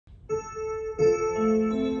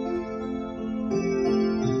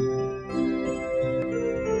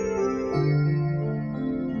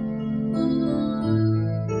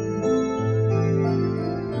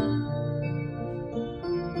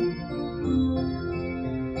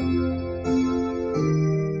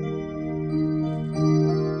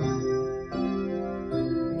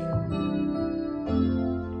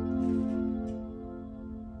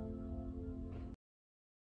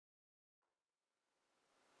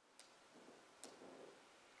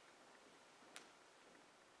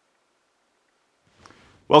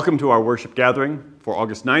Welcome to our worship gathering for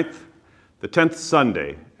August 9th, the 10th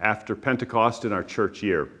Sunday after Pentecost in our church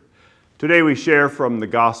year. Today we share from the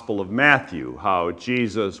Gospel of Matthew how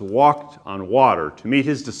Jesus walked on water to meet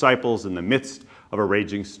his disciples in the midst of a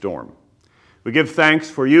raging storm. We give thanks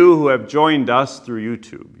for you who have joined us through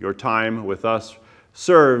YouTube. Your time with us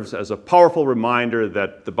serves as a powerful reminder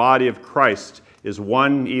that the body of Christ is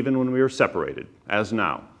one even when we are separated, as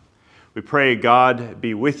now. We pray God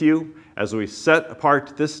be with you as we set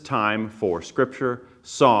apart this time for scripture,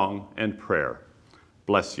 song, and prayer.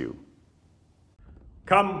 Bless you.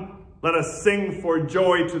 Come, let us sing for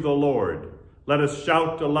joy to the Lord. Let us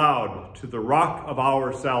shout aloud to the rock of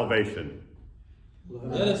our salvation.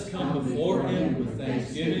 Let us come before him with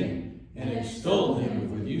thanksgiving and extol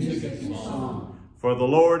him with music and song. For the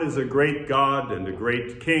Lord is a great God and a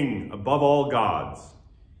great King above all gods.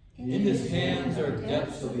 In his hands are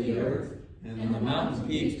depths of the earth, and the mountain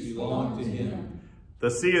peaks belong to him.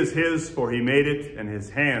 The sea is his, for he made it, and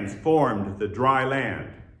his hands formed the dry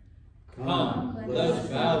land. Come, let us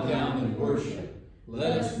bow down and worship.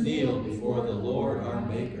 Let us kneel before the Lord our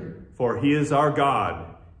Maker. For he is our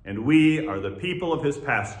God, and we are the people of his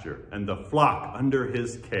pasture, and the flock under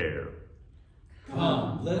his care.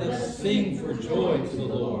 Come, let us sing for joy to the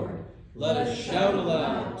Lord. Let us shout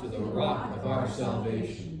aloud to the rock of our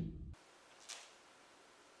salvation.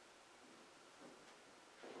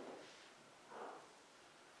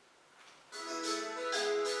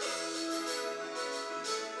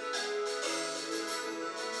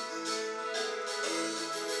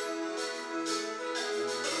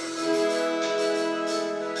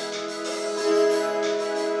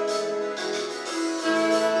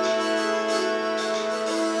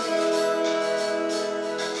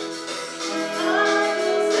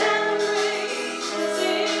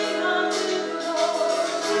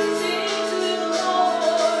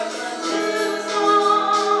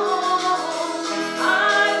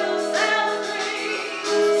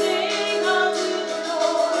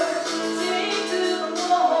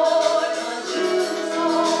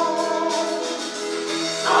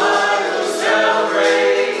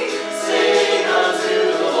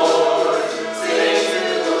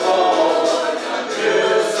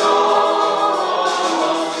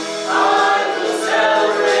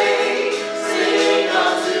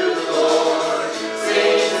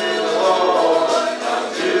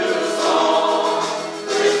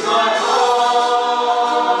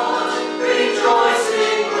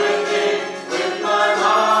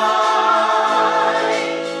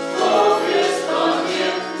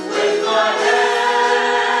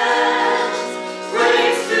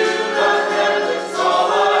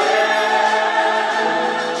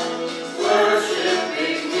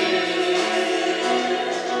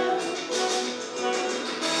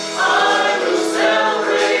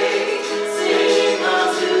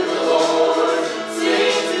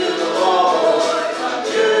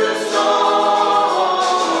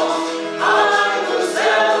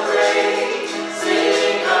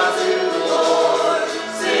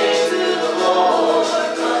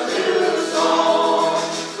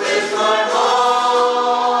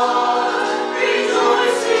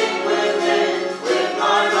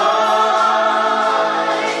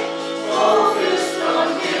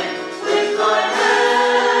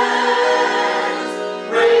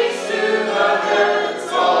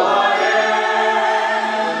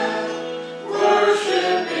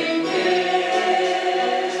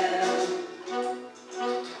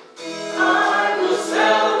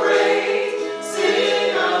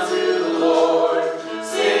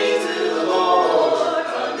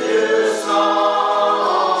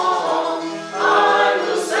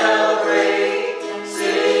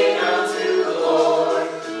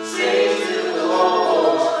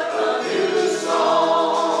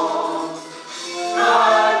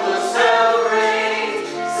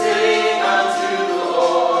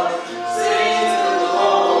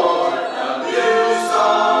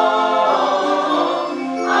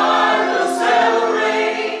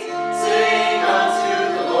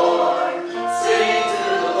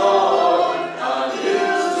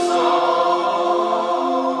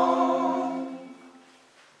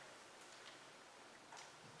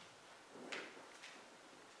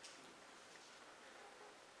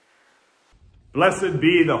 Blessed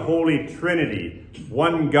be the Holy Trinity,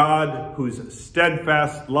 one God whose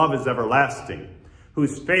steadfast love is everlasting,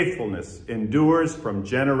 whose faithfulness endures from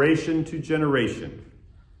generation to generation.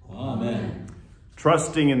 Amen.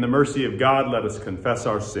 Trusting in the mercy of God, let us confess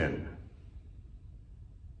our sin.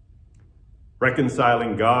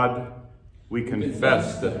 Reconciling God, we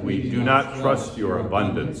confess that we do not trust your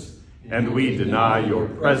abundance, and we deny your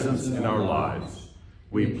presence in our lives.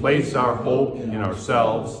 We place our hope in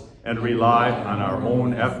ourselves and rely on our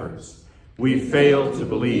own efforts. We fail to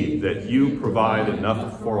believe that you provide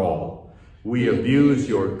enough for all. We abuse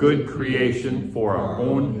your good creation for our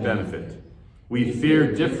own benefit. We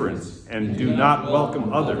fear difference and do not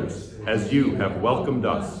welcome others as you have welcomed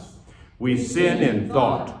us. We sin in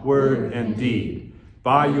thought, word, and deed.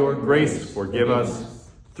 By your grace forgive us.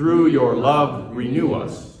 Through your love renew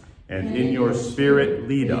us, and in your spirit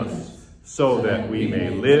lead us, so that we may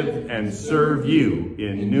live and serve you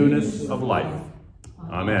in newness of life.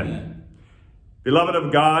 Amen. Beloved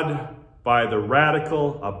of God, by the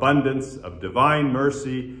radical abundance of divine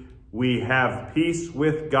mercy, we have peace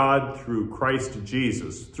with God through Christ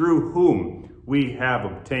Jesus, through whom we have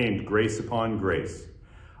obtained grace upon grace.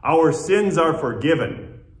 Our sins are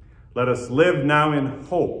forgiven. Let us live now in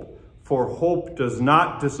hope, for hope does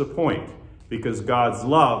not disappoint, because God's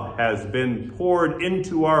love has been poured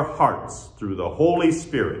into our hearts through the Holy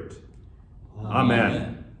Spirit.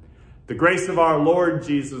 Amen. The grace of our Lord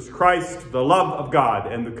Jesus Christ, the love of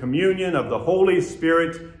God, and the communion of the Holy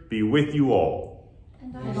Spirit be with you all.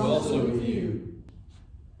 And also with you.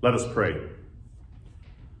 Let us pray.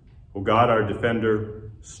 O God, our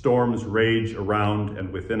defender, storms rage around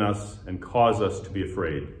and within us and cause us to be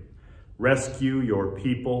afraid. Rescue your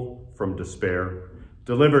people from despair.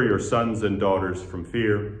 Deliver your sons and daughters from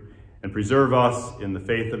fear, and preserve us in the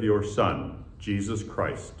faith of your Son, Jesus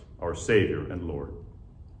Christ, our Savior and Lord.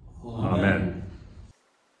 Amen.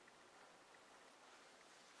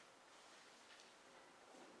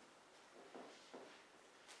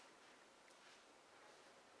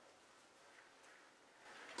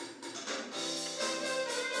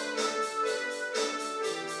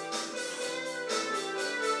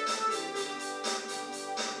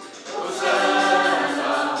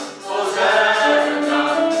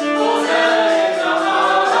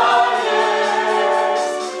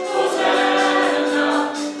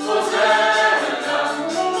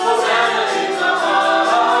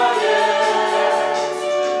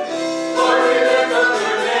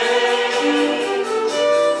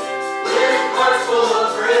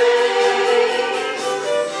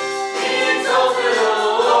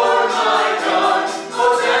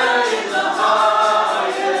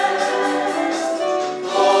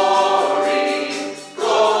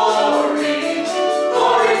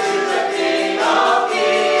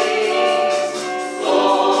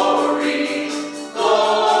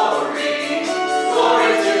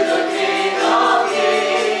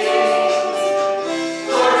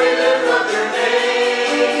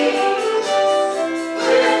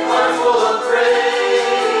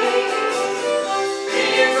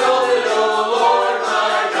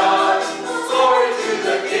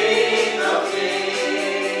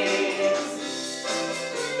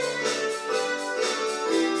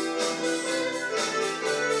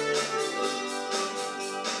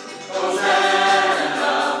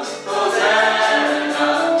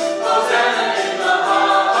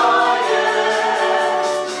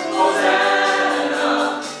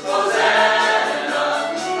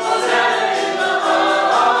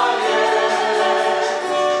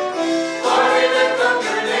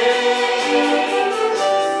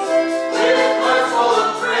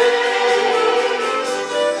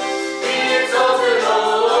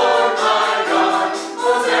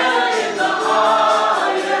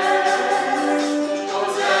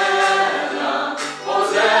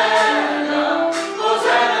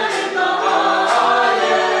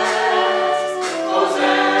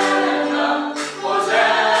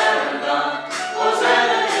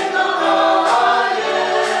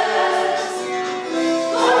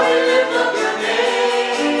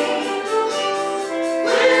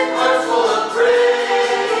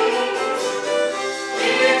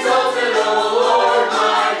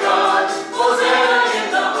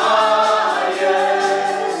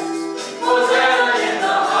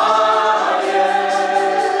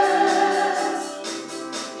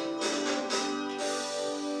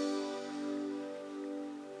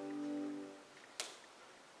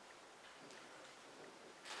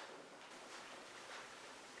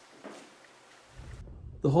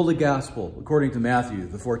 The Holy Gospel, according to Matthew,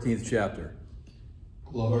 the 14th chapter.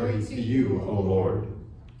 Glory to you, O Lord.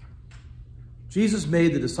 Jesus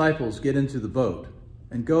made the disciples get into the boat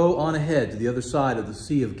and go on ahead to the other side of the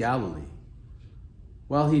Sea of Galilee,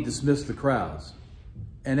 while he dismissed the crowds.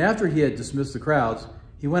 And after he had dismissed the crowds,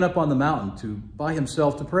 he went up on the mountain by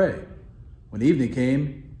himself to pray. When evening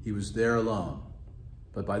came, he was there alone.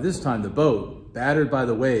 But by this time the boat, battered by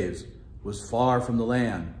the waves, was far from the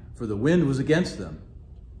land, for the wind was against them.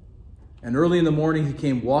 And early in the morning he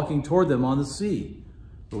came walking toward them on the sea,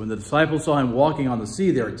 But when the disciples saw him walking on the sea,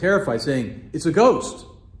 they were terrified, saying, "It's a ghost."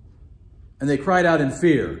 And they cried out in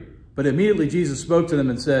fear. But immediately Jesus spoke to them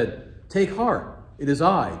and said, "Take heart, it is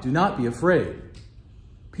I, do not be afraid."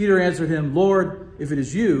 Peter answered him, "Lord, if it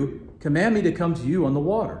is you, command me to come to you on the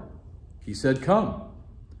water." He said, "Come."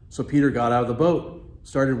 So Peter got out of the boat,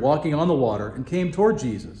 started walking on the water, and came toward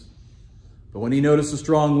Jesus. But when he noticed a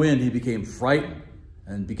strong wind, he became frightened,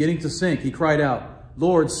 and beginning to sink, he cried out,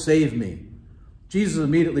 "Lord, save me." Jesus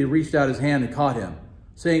immediately reached out his hand and caught him,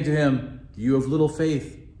 saying to him, "You have little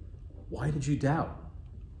faith, why did you doubt?"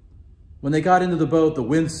 When they got into the boat, the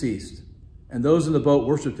wind ceased, and those in the boat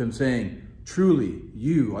worshipped him, saying, "Truly,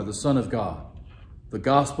 you are the Son of God." The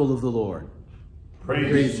gospel of the Lord.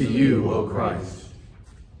 Praise to you, O Christ.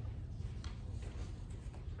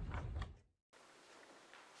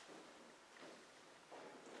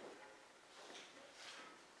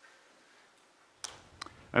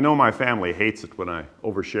 I know my family hates it when I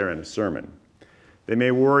overshare in a sermon. They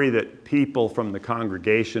may worry that people from the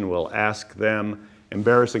congregation will ask them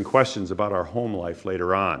embarrassing questions about our home life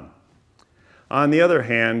later on. On the other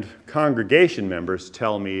hand, congregation members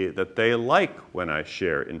tell me that they like when I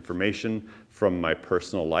share information from my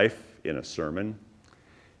personal life in a sermon.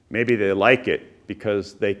 Maybe they like it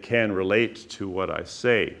because they can relate to what I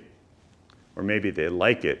say. Or maybe they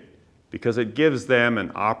like it because it gives them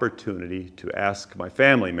an opportunity to ask my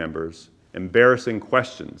family members embarrassing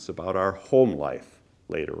questions about our home life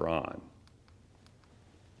later on.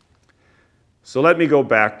 So let me go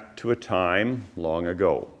back to a time long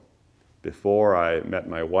ago, before I met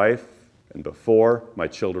my wife and before my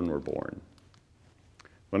children were born.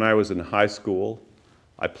 When I was in high school,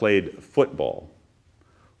 I played football.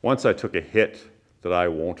 Once I took a hit that I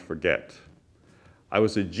won't forget. I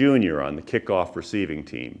was a junior on the kickoff receiving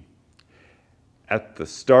team. At the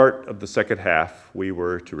start of the second half, we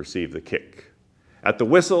were to receive the kick. At the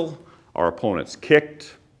whistle, our opponents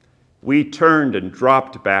kicked. We turned and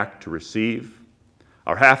dropped back to receive.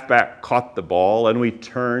 Our halfback caught the ball, and we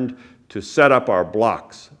turned to set up our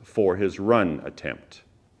blocks for his run attempt.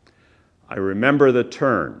 I remember the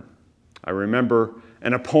turn. I remember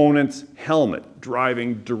an opponent's helmet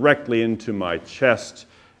driving directly into my chest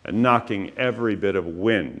and knocking every bit of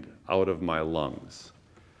wind out of my lungs.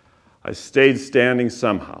 I stayed standing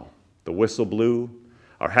somehow. The whistle blew.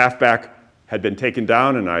 Our halfback had been taken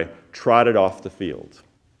down, and I trotted off the field.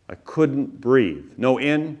 I couldn't breathe. No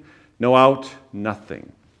in, no out,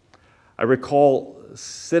 nothing. I recall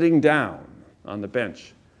sitting down on the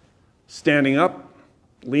bench, standing up,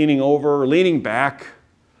 leaning over, leaning back,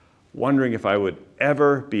 wondering if I would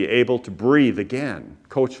ever be able to breathe again.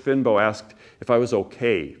 Coach Finbo asked if I was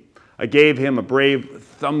okay. I gave him a brave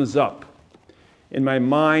thumbs up. In my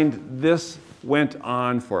mind, this went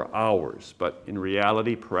on for hours, but in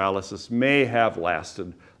reality, paralysis may have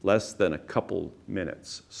lasted less than a couple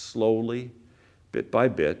minutes. Slowly, bit by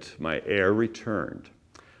bit, my air returned.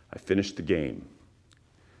 I finished the game.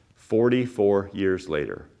 44 years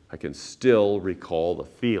later, I can still recall the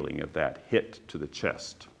feeling of that hit to the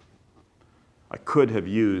chest. I could have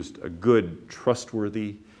used a good,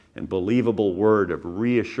 trustworthy, and believable word of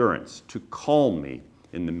reassurance to calm me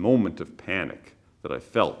in the moment of panic that I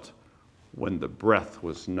felt when the breath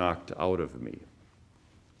was knocked out of me.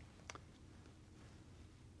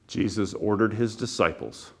 Jesus ordered his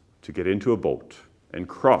disciples to get into a boat and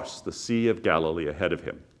cross the Sea of Galilee ahead of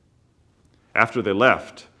him. After they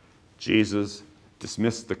left, Jesus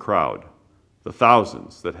dismissed the crowd, the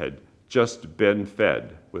thousands that had just been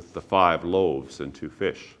fed with the 5 loaves and 2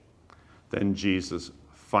 fish. Then Jesus,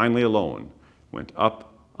 finally alone, went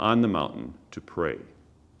up on the mountain to pray.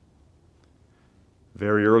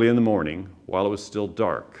 Very early in the morning, while it was still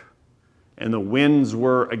dark, and the winds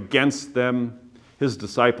were against them, his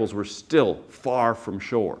disciples were still far from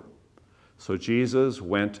shore. So Jesus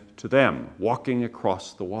went to them, walking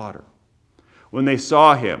across the water. When they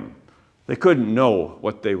saw him, they couldn't know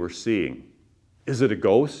what they were seeing. Is it a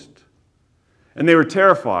ghost? And they were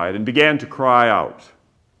terrified and began to cry out.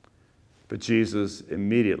 But Jesus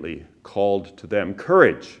immediately called to them,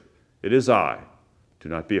 "Courage, it is I. Do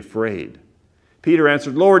not be afraid." Peter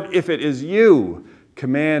answered, "Lord, if it is you,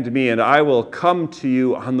 command me, and I will come to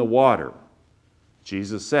you on the water."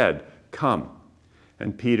 Jesus said, "Come."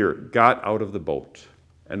 And Peter got out of the boat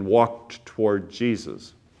and walked toward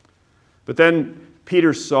Jesus. But then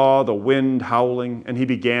Peter saw the wind howling, and he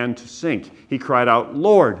began to sink. He cried out,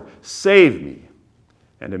 "Lord, save me."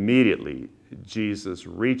 And immediately Jesus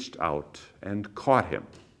reached out and caught him.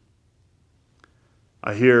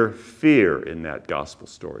 I hear fear in that gospel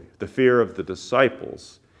story, the fear of the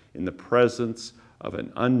disciples in the presence of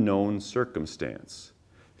an unknown circumstance.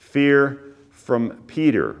 Fear from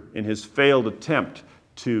Peter in his failed attempt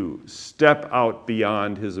to step out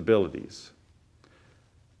beyond his abilities.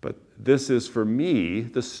 But this is, for me,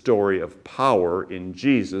 the story of power in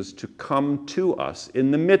Jesus to come to us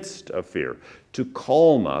in the midst of fear, to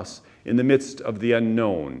calm us in the midst of the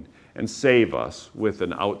unknown, and save us with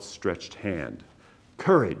an outstretched hand.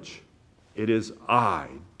 Courage, it is I.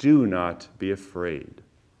 Do not be afraid.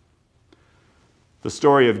 The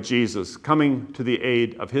story of Jesus coming to the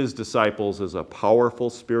aid of his disciples is a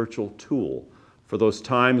powerful spiritual tool for those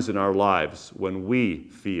times in our lives when we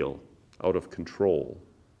feel out of control.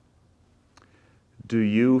 Do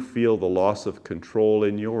you feel the loss of control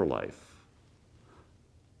in your life?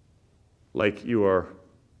 Like you are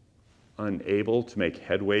unable to make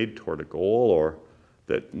headway toward a goal, or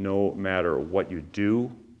that no matter what you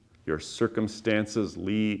do, your circumstances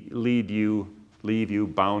leave you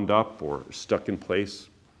bound up or stuck in place?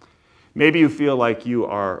 Maybe you feel like you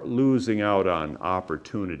are losing out on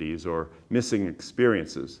opportunities or missing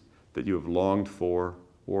experiences that you have longed for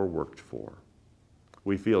or worked for.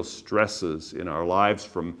 We feel stresses in our lives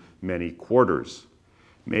from many quarters,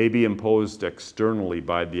 maybe imposed externally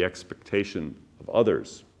by the expectation of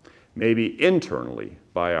others, maybe internally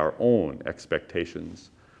by our own expectations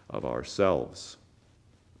of ourselves.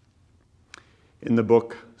 In the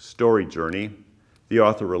book Story Journey, the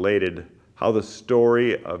author related how the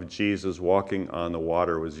story of Jesus walking on the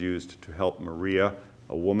water was used to help Maria,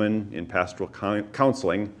 a woman in pastoral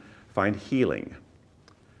counseling, find healing.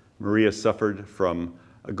 Maria suffered from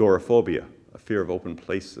agoraphobia, a fear of open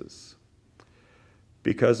places.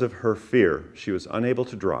 Because of her fear, she was unable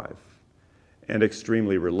to drive and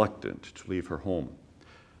extremely reluctant to leave her home.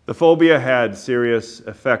 The phobia had serious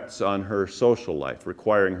effects on her social life,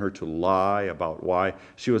 requiring her to lie about why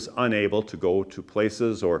she was unable to go to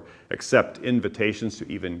places or accept invitations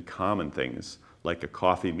to even common things like a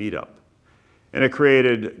coffee meetup. And it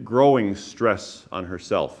created growing stress on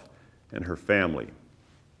herself and her family.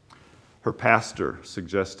 Her pastor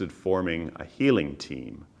suggested forming a healing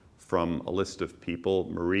team from a list of people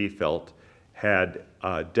Marie felt had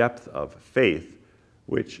a depth of faith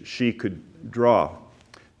which she could draw,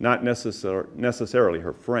 not necessarily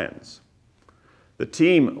her friends. The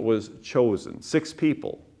team was chosen, 6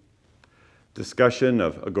 people. Discussion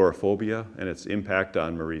of agoraphobia and its impact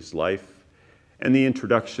on Marie's life, and the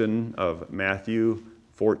introduction of Matthew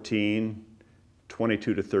 14,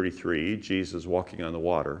 22 to 33, Jesus walking on the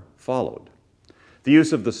water, followed. The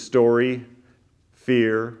use of the story,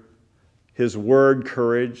 fear, his word,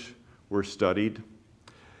 courage, were studied.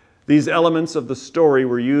 These elements of the story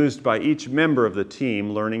were used by each member of the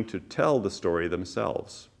team, learning to tell the story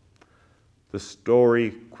themselves. The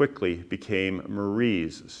story quickly became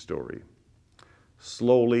Marie's story.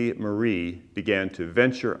 Slowly, Marie began to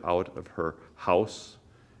venture out of her house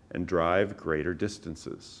and drive greater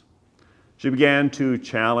distances. She began to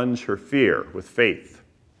challenge her fear with faith.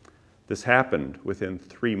 This happened within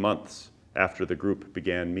 3 months after the group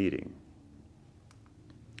began meeting.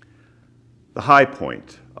 The high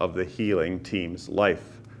point of the healing team's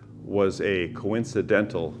life was a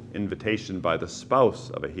coincidental invitation by the spouse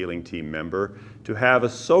of a healing team member to have a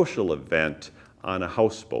social event on a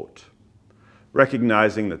houseboat.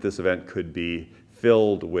 Recognizing that this event could be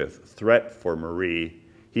filled with threat for Marie,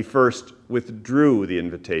 he first withdrew the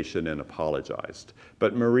invitation and apologized.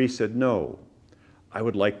 But Marie said, "No, I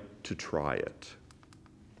would like to try it."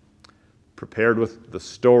 Prepared with the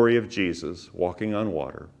story of Jesus walking on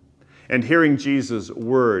water, and hearing Jesus'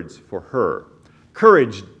 words for her,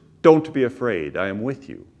 "Courage, don't be afraid, I am with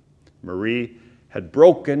you," Marie had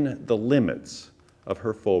broken the limits of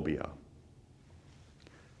her phobia.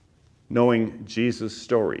 Knowing Jesus'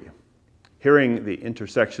 story, hearing the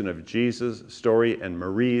intersection of Jesus' story and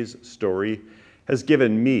Marie's story has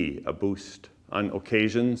given me a boost on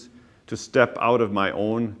occasions to step out of my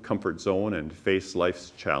own comfort zone and face life's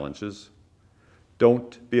challenges.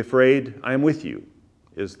 "Don't be afraid, I am with you,"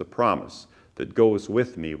 is the promise that goes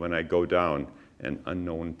with me when I go down an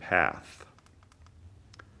unknown path.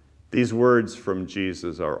 These words from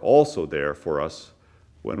Jesus are also there for us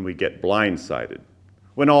when we get blindsided,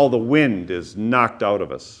 when all the wind is knocked out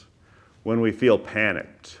of us, when we feel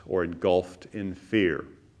panicked or engulfed in fear.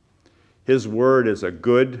 His word is a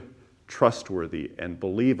good, trustworthy, and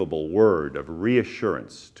believable word of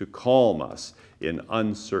reassurance to calm us in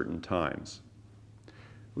uncertain times.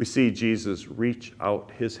 We see Jesus reach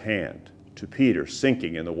out his hand to Peter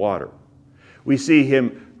sinking in the water. We see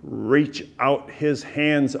him reach out his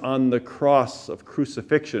hands on the cross of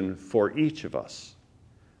crucifixion for each of us.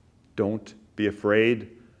 Don't be afraid,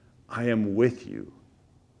 I am with you.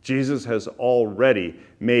 Jesus has already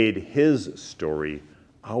made his story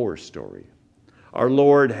our story. Our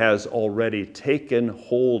Lord has already taken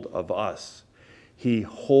hold of us. He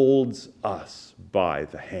holds us by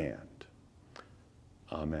the hand.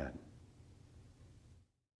 Amen.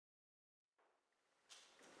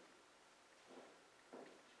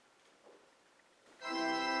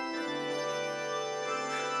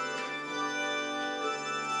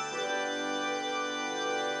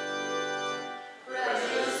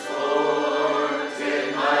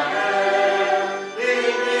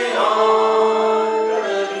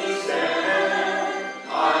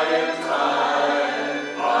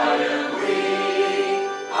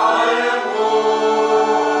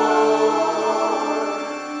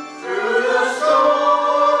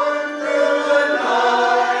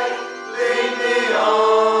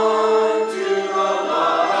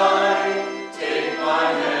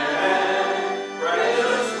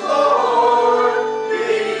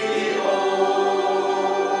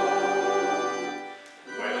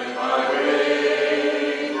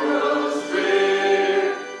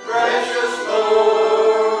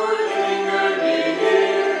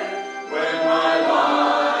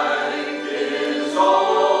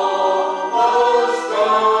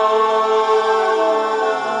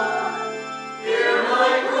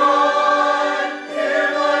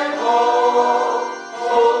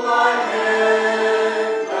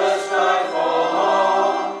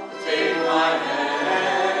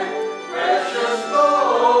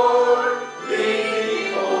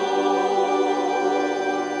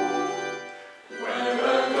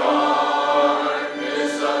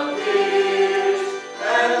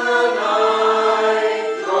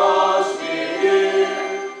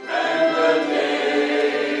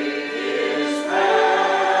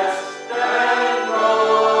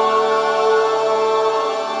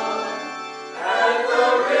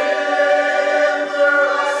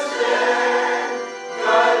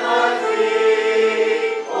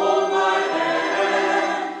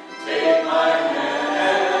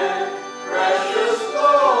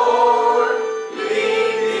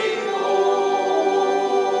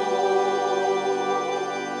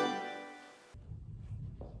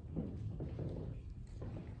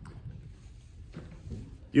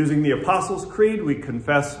 Using the Apostles' Creed, we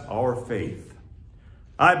confess our faith.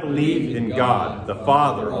 I believe in God, the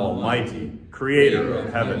Father Almighty, creator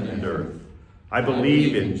of heaven and earth. I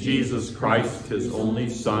believe in Jesus Christ, his only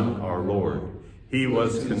Son, our Lord. He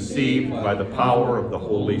was conceived by the power of the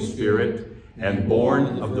Holy Spirit and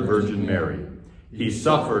born of the Virgin Mary. He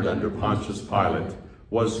suffered under Pontius Pilate,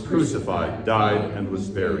 was crucified, died, and was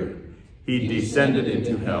buried. He descended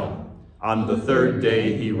into hell. On the third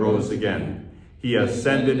day he rose again. He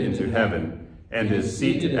ascended into heaven and is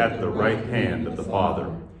seated at the right hand of the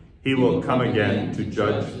Father. He will come again to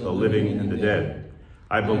judge the living and the dead.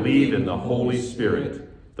 I believe in the Holy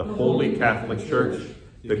Spirit, the Holy Catholic Church,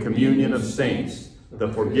 the communion of saints,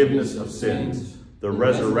 the forgiveness of sins, the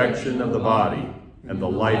resurrection of the body, and the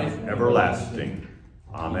life everlasting.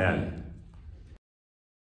 Amen.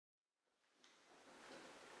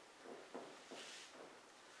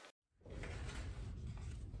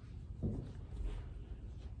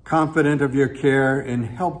 Confident of your care and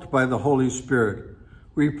helped by the Holy Spirit,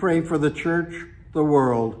 we pray for the Church, the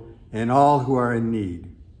world, and all who are in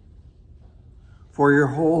need. For your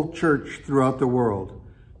whole Church throughout the world,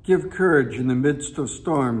 give courage in the midst of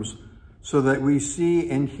storms so that we see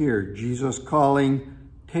and hear Jesus calling,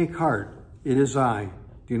 "Take heart, it is I,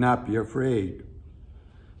 do not be afraid."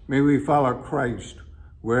 May we follow Christ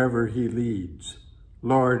wherever he leads.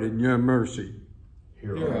 Lord, in your mercy,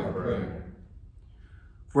 Hear our prayer.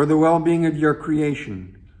 For the well-being of your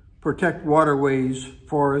creation, protect waterways,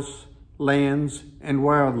 forests, lands, and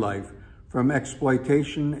wildlife from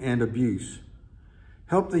exploitation and abuse.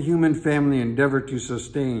 Help the human family endeavor to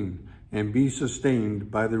sustain and be sustained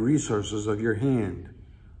by the resources of your hand.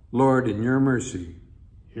 Lord, in your mercy,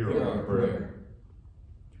 Hear our prayer.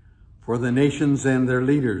 For the nations and their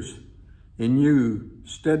leaders, in you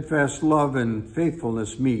steadfast love and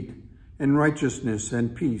faithfulness meet, and righteousness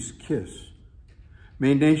and peace kiss.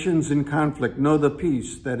 May nations in conflict know the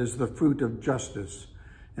peace that is the fruit of justice,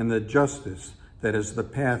 and the justice that is the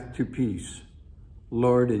path to peace.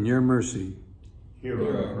 Lord, in your mercy, Hear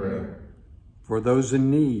our prayer. For those in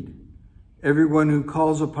need, everyone who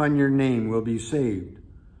calls upon your name will be saved.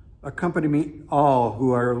 Accompany me all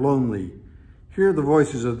who are lonely. Hear the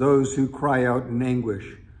voices of those who cry out in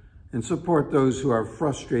anguish, and support those who are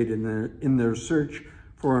frustrated in their search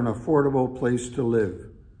for an affordable place to live.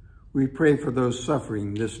 We pray for those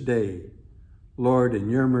suffering this day. Lord, in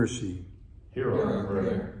your mercy, Hear our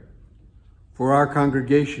prayer. For our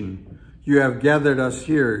congregation, you have gathered us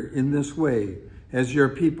here in this way as your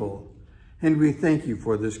people, and we thank you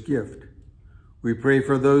for this gift. We pray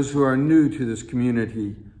for those who are new to this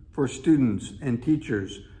community, for students and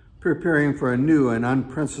teachers preparing for a new and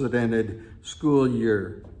unprecedented school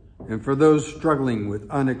year, and for those struggling with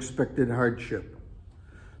unexpected hardship.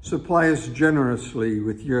 Supply us generously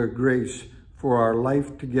with your grace for our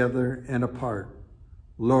life together and apart.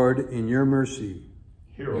 Lord, in your mercy,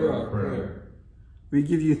 Hear our prayer. we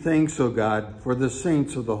give you thanks, O God, for the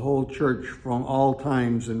saints of the whole church from all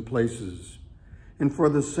times and places, and for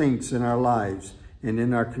the saints in our lives and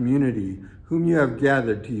in our community whom you have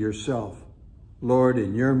gathered to yourself. Lord,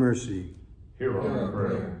 in your mercy, Hear our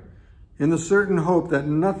prayer. in the certain hope that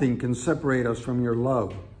nothing can separate us from your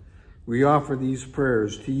love, we offer these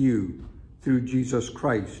prayers to you through Jesus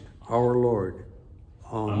Christ, our Lord.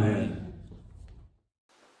 Amen.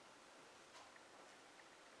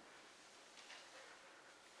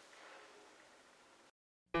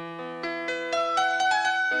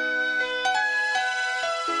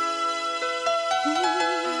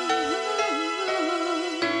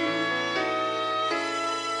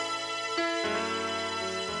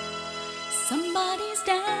 Somebody's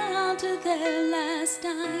down to their last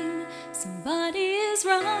dime. Somebody is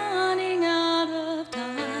running out of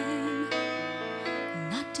time.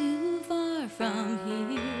 Not too far from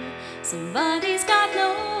here. Somebody's got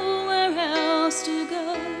nowhere else to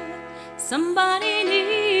go. Somebody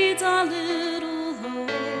needs a little hope.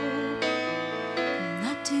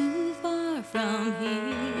 Not too far from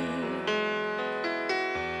here.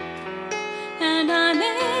 And I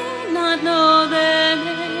may not know their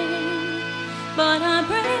name, but I'm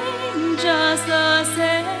praying just the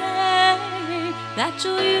same that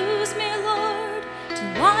you'll use me, Lord, to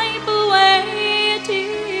wipe away a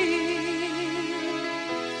tear.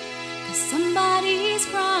 'Cause somebody's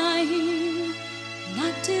crying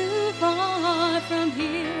not too far from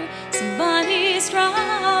here. Somebody's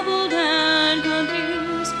troubled and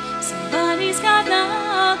confused. Somebody's got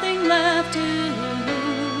nothing left to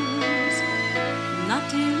lose. Not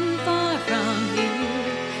too far from here.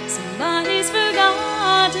 Somebody's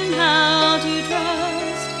forgotten how to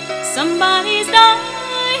trust. Somebody's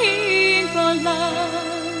dying for love.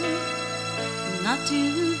 Not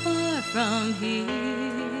too far from here.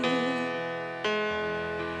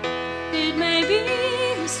 It may be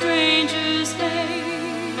a stranger's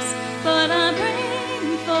face, but I'm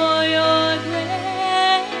praying for your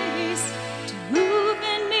grace to move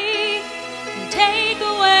in me and take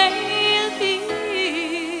away the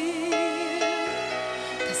fear.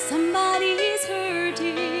 'Cause somebody's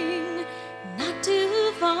hurting not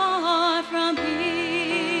too far from here.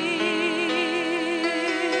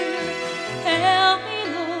 Help me,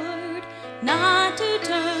 Lord, not to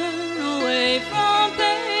turn away from pain.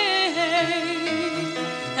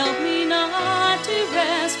 Help me not to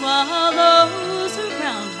rest while those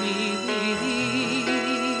around me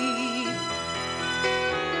weep.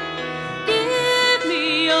 Give me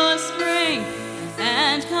your strength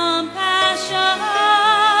and compassion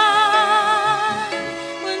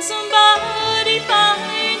when somebody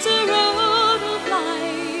finds a road of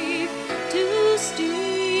life too steep.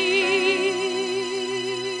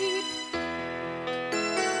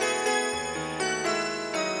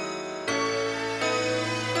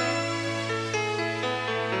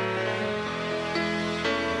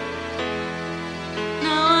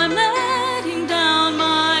 Now I'm letting down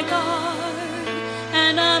my guard,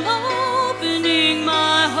 and I'm opening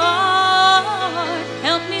my heart.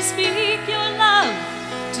 Help me speak your love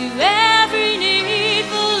to every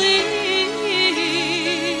needful ear.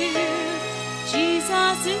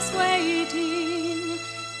 Jesus is waiting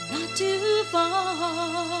not too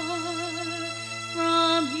far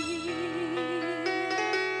from here.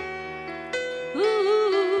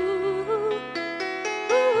 Ooh,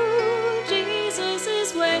 Jesus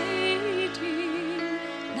is waiting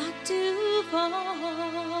not too far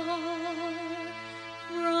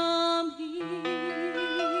from here.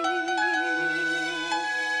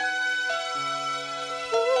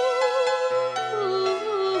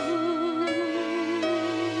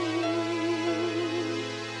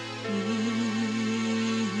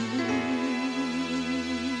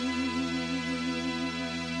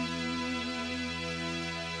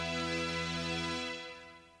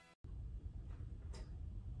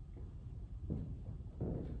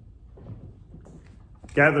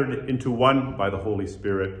 Gathered into one by the Holy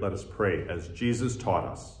Spirit, let us pray as Jesus taught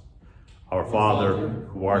us. Our Father,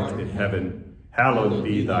 who art in heaven, hallowed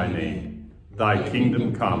be thy name. Thy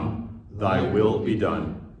kingdom come, thy will be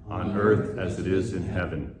done, on earth as it is in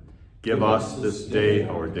heaven. Give us this day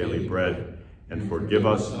our daily bread, and forgive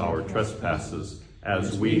us our trespasses,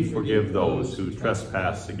 as we forgive those who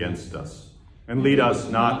trespass against us. And lead us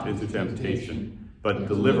not into temptation, but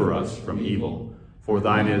deliver us from evil. For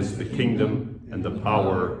thine is the kingdom, and the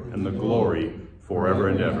power, and the glory, forever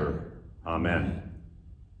and ever. Amen.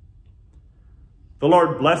 The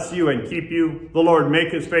Lord bless you and keep you. The Lord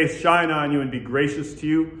make his face shine on you and be gracious to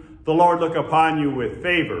you. The Lord look upon you with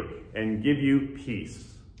favor and give you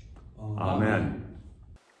peace. Amen.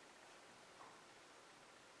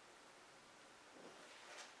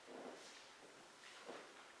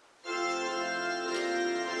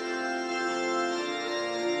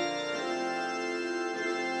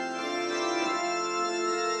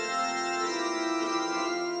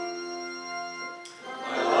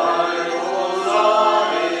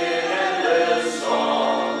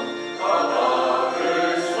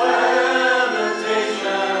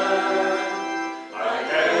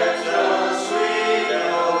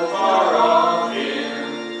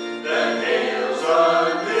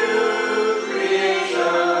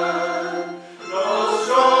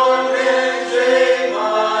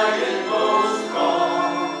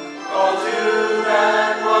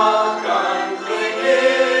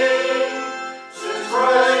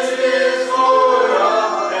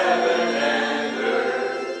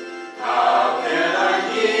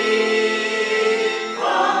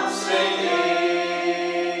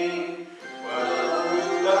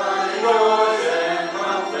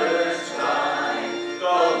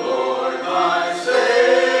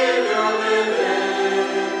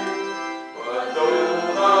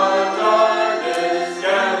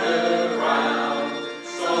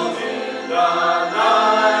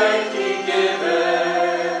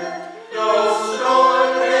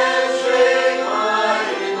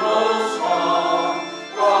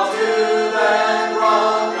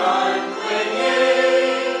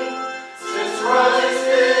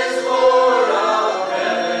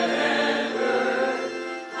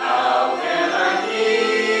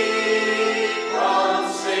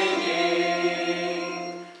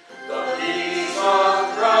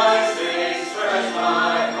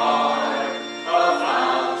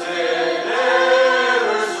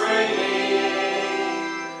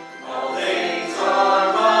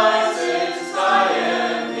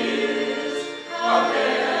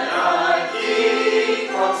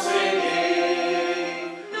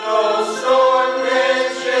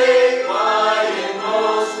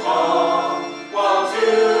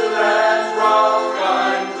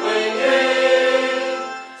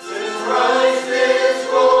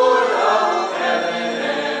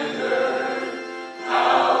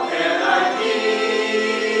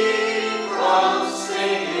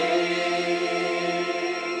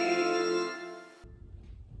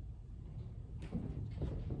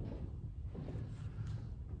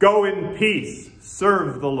 Go in peace,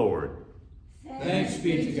 serve the Lord. Thanks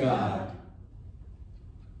be to God.